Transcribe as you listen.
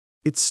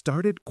It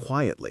started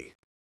quietly.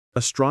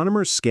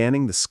 Astronomers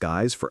scanning the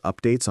skies for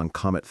updates on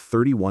Comet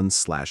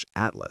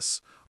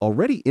 31/Atlas,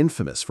 already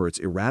infamous for its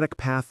erratic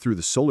path through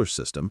the solar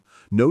system,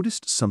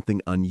 noticed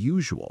something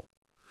unusual.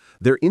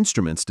 Their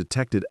instruments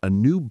detected a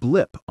new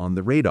blip on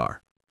the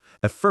radar.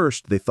 At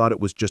first, they thought it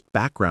was just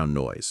background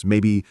noise,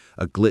 maybe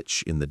a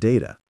glitch in the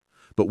data.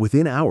 But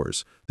within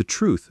hours, the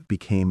truth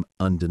became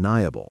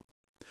undeniable.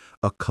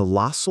 A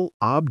colossal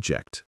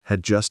object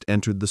had just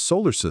entered the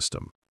solar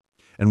system.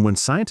 And when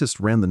scientists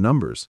ran the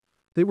numbers,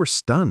 they were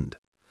stunned.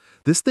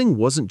 This thing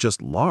wasn't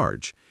just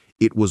large,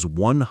 it was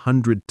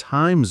 100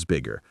 times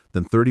bigger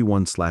than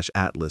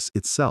 31/Atlas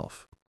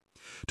itself.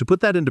 To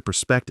put that into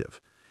perspective,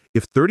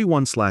 if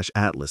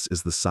 31/Atlas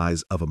is the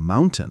size of a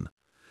mountain,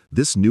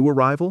 this new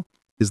arrival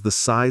is the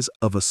size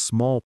of a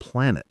small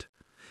planet.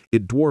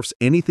 It dwarfs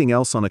anything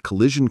else on a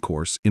collision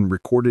course in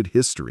recorded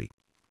history.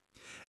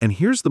 And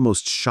here's the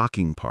most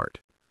shocking part.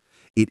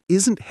 It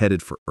isn't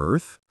headed for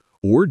Earth,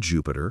 or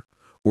Jupiter,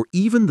 or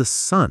even the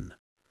Sun.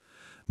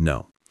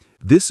 No,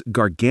 this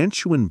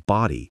gargantuan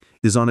body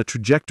is on a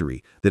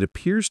trajectory that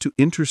appears to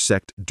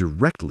intersect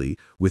directly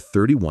with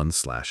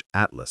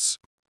 31/Atlas.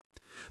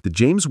 The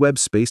James Webb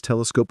Space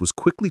Telescope was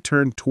quickly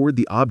turned toward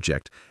the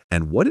object,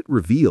 and what it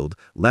revealed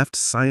left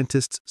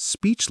scientists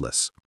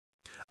speechless.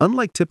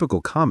 Unlike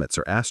typical comets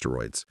or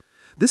asteroids,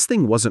 this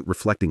thing wasn't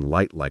reflecting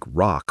light like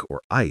rock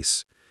or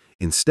ice.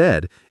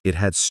 Instead, it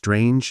had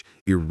strange,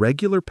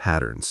 irregular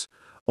patterns,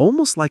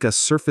 almost like a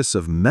surface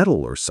of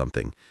metal or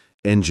something,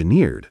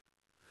 engineered.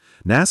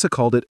 NASA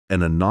called it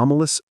an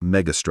anomalous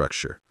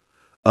megastructure.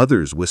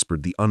 Others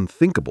whispered the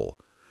unthinkable.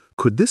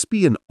 Could this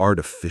be an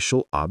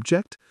artificial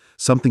object,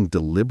 something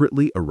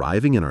deliberately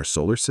arriving in our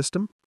solar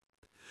system?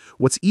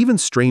 What's even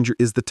stranger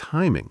is the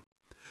timing.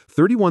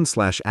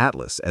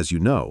 31/Atlas, as you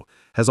know,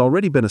 has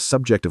already been a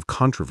subject of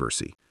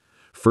controversy.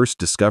 First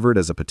discovered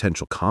as a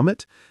potential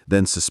comet,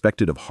 then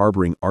suspected of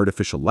harboring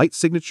artificial light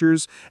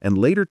signatures, and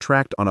later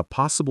tracked on a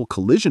possible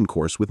collision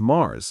course with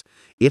Mars,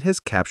 it has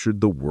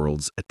captured the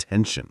world's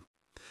attention.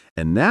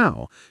 And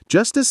now,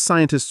 just as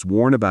scientists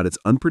warn about its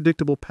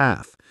unpredictable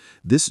path,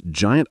 this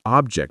giant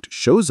object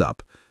shows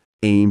up,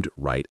 aimed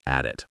right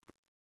at it.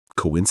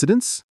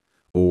 Coincidence?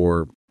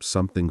 Or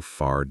something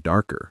far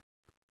darker?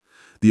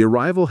 The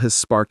arrival has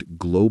sparked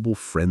global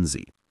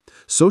frenzy.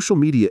 Social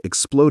media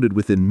exploded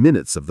within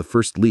minutes of the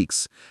first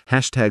leaks.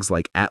 Hashtags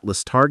like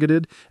Atlas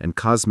Targeted and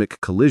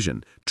Cosmic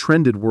Collision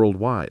trended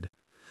worldwide.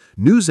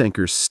 News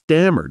anchors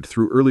stammered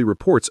through early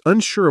reports,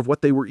 unsure of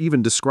what they were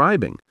even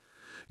describing.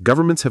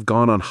 Governments have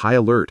gone on high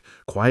alert,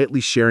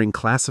 quietly sharing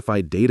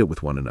classified data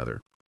with one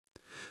another.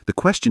 The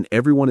question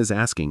everyone is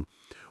asking,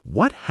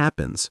 what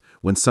happens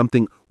when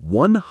something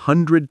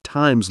 100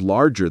 times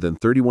larger than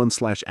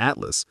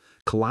 31/Atlas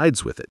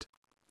collides with it?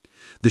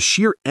 The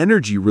sheer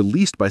energy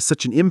released by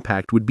such an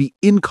impact would be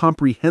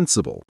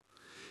incomprehensible.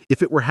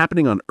 If it were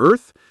happening on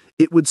Earth,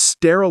 it would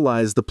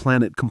sterilize the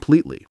planet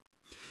completely.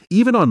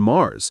 Even on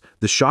Mars,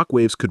 the shock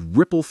waves could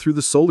ripple through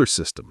the solar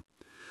system.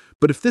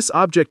 But if this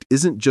object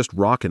isn't just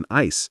rock and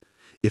ice,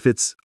 if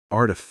it's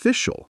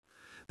artificial,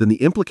 then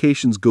the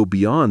implications go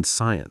beyond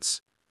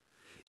science.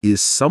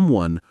 Is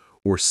someone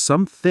or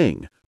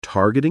something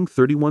targeting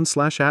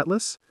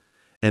 31/Atlas?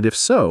 And if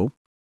so,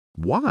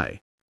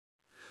 why?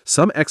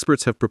 Some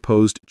experts have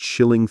proposed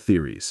chilling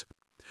theories.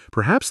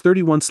 Perhaps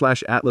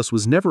 31/Atlas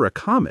was never a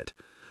comet,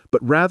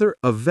 but rather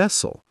a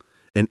vessel,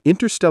 an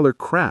interstellar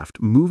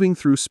craft moving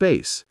through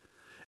space.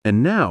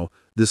 And now,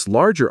 this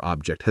larger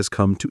object has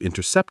come to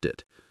intercept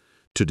it,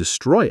 to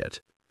destroy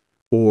it,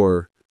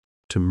 or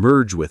to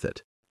merge with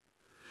it.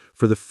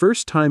 For the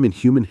first time in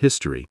human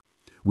history,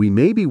 we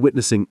may be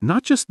witnessing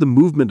not just the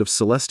movement of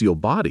celestial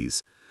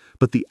bodies,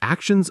 but the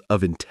actions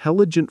of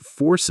intelligent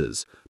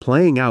forces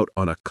playing out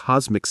on a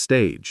cosmic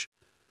stage.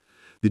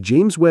 The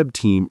James Webb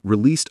team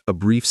released a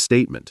brief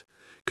statement,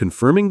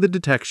 confirming the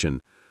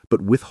detection,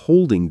 but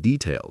withholding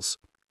details.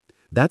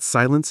 That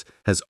silence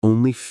has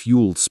only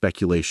fueled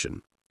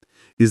speculation.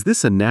 Is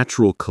this a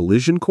natural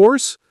collision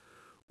course,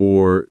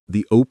 or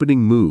the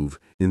opening move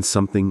in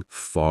something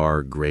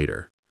far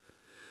greater?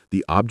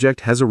 The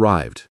object has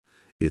arrived.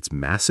 It's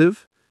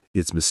massive,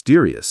 it's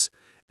mysterious,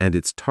 and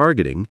it's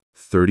targeting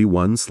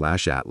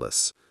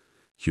 31/Atlas.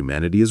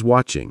 Humanity is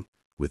watching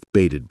with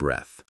bated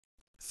breath.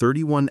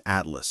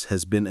 31/Atlas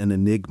has been an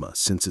enigma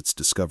since its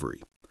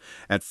discovery.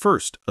 At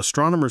first,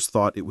 astronomers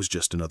thought it was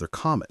just another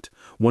comet,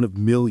 one of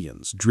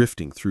millions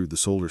drifting through the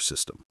solar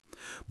system.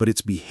 But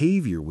its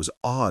behavior was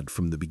odd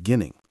from the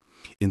beginning.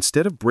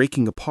 Instead of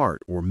breaking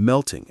apart or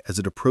melting as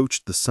it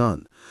approached the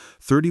sun,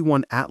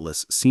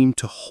 31/Atlas seemed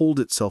to hold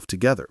itself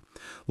together,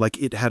 like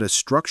it had a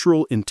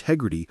structural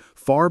integrity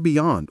far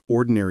beyond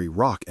ordinary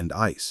rock and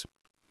ice.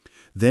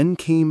 Then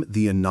came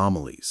the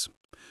anomalies.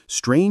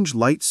 Strange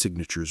light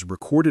signatures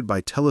recorded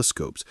by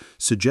telescopes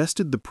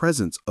suggested the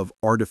presence of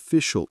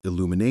artificial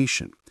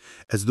illumination,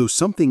 as though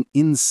something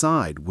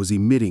inside was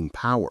emitting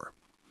power.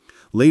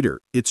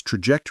 Later, its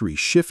trajectory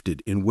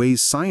shifted in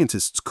ways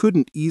scientists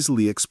couldn't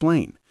easily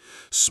explain.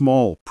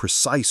 Small,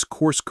 precise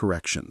course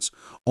corrections,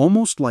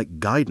 almost like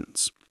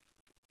guidance.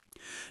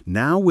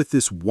 Now with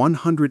this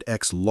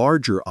 100x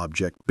larger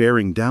object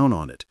bearing down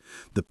on it,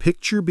 the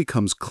picture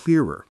becomes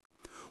clearer.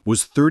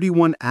 Was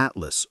 31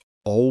 Atlas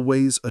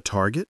always a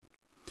target?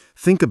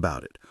 Think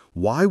about it.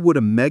 Why would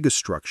a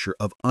megastructure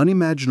of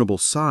unimaginable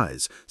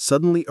size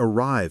suddenly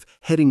arrive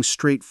heading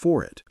straight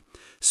for it?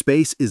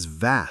 Space is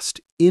vast,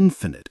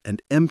 infinite,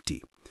 and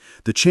empty.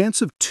 The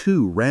chance of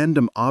two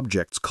random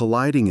objects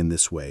colliding in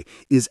this way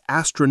is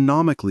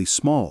astronomically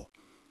small,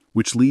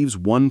 which leaves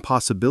one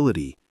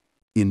possibility: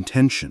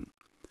 intention.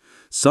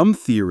 Some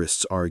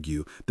theorists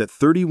argue that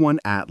 31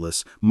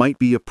 Atlas might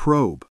be a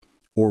probe,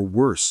 or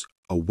worse,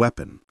 a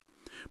weapon.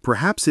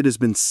 Perhaps it has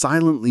been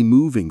silently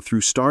moving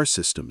through star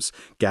systems,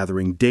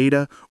 gathering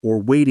data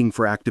or waiting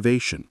for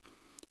activation.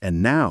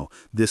 And now,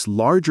 this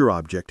larger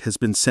object has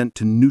been sent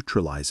to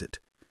neutralize it.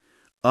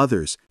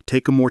 Others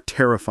take a more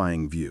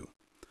terrifying view.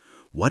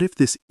 What if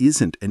this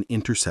isn't an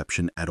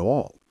interception at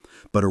all,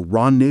 but a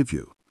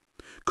rendezvous?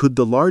 Could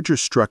the larger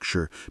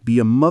structure be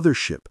a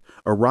mothership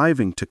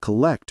arriving to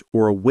collect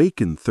or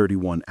awaken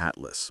 31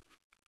 Atlas?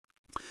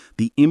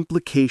 The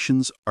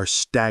implications are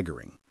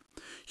staggering.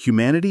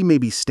 Humanity may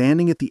be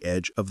standing at the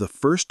edge of the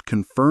first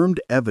confirmed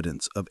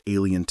evidence of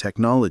alien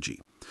technology,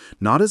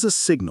 not as a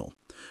signal,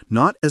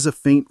 not as a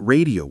faint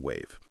radio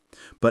wave,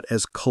 but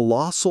as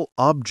colossal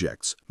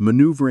objects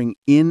maneuvering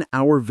in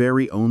our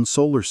very own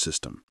solar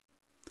system.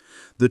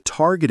 The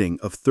targeting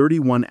of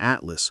 31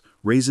 Atlas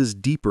raises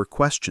deeper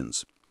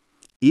questions.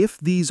 If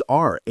these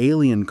are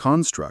alien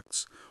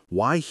constructs,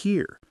 why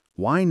here?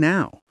 Why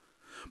now?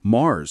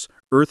 Mars,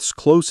 Earth's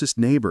closest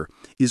neighbor,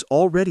 is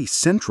already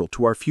central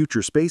to our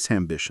future space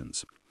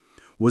ambitions.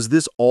 Was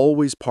this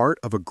always part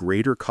of a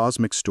greater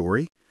cosmic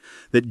story?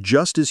 That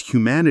just as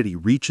humanity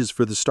reaches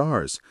for the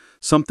stars,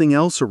 something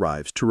else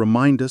arrives to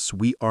remind us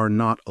we are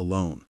not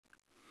alone.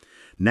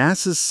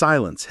 NASA's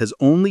silence has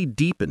only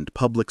deepened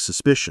public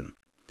suspicion.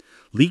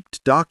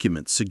 Leaked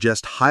documents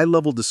suggest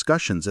high-level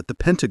discussions at the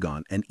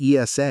Pentagon and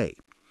ESA.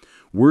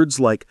 Words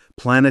like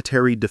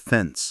planetary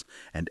defense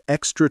and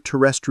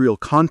extraterrestrial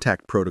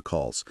contact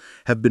protocols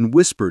have been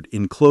whispered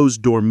in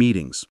closed-door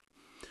meetings.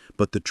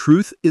 But the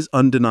truth is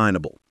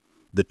undeniable.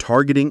 The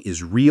targeting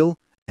is real,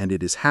 and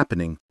it is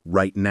happening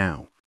right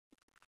now.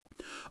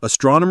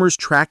 Astronomers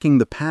tracking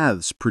the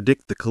paths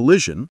predict the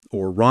collision,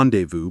 or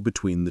rendezvous,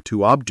 between the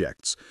two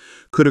objects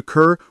could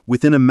occur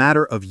within a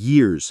matter of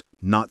years,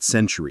 not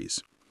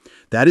centuries.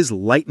 That is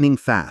lightning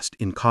fast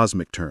in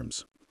cosmic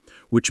terms,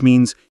 which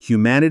means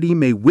humanity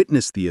may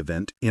witness the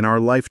event in our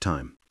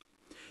lifetime.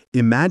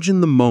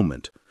 Imagine the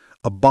moment,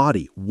 a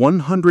body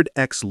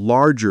 100x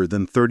larger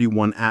than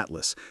 31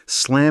 Atlas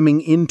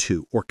slamming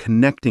into or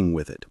connecting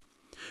with it.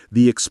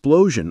 The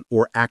explosion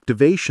or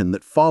activation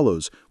that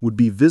follows would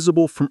be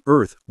visible from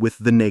Earth with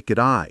the naked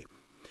eye.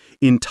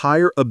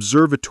 Entire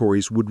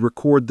observatories would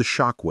record the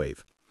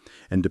shockwave,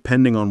 and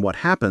depending on what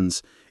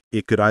happens,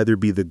 it could either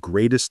be the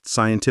greatest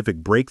scientific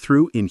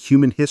breakthrough in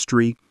human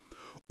history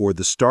or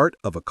the start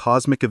of a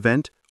cosmic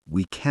event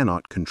we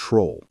cannot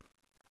control.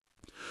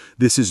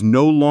 This is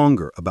no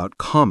longer about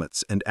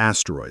comets and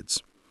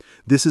asteroids.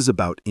 This is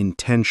about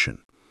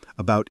intention,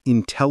 about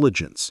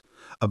intelligence,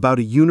 about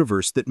a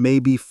universe that may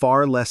be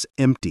far less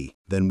empty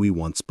than we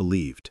once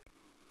believed.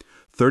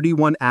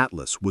 31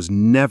 Atlas was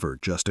never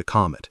just a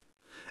comet,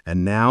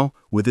 and now,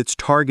 with its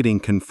targeting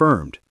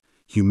confirmed,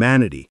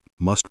 humanity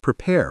must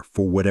prepare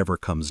for whatever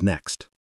comes next.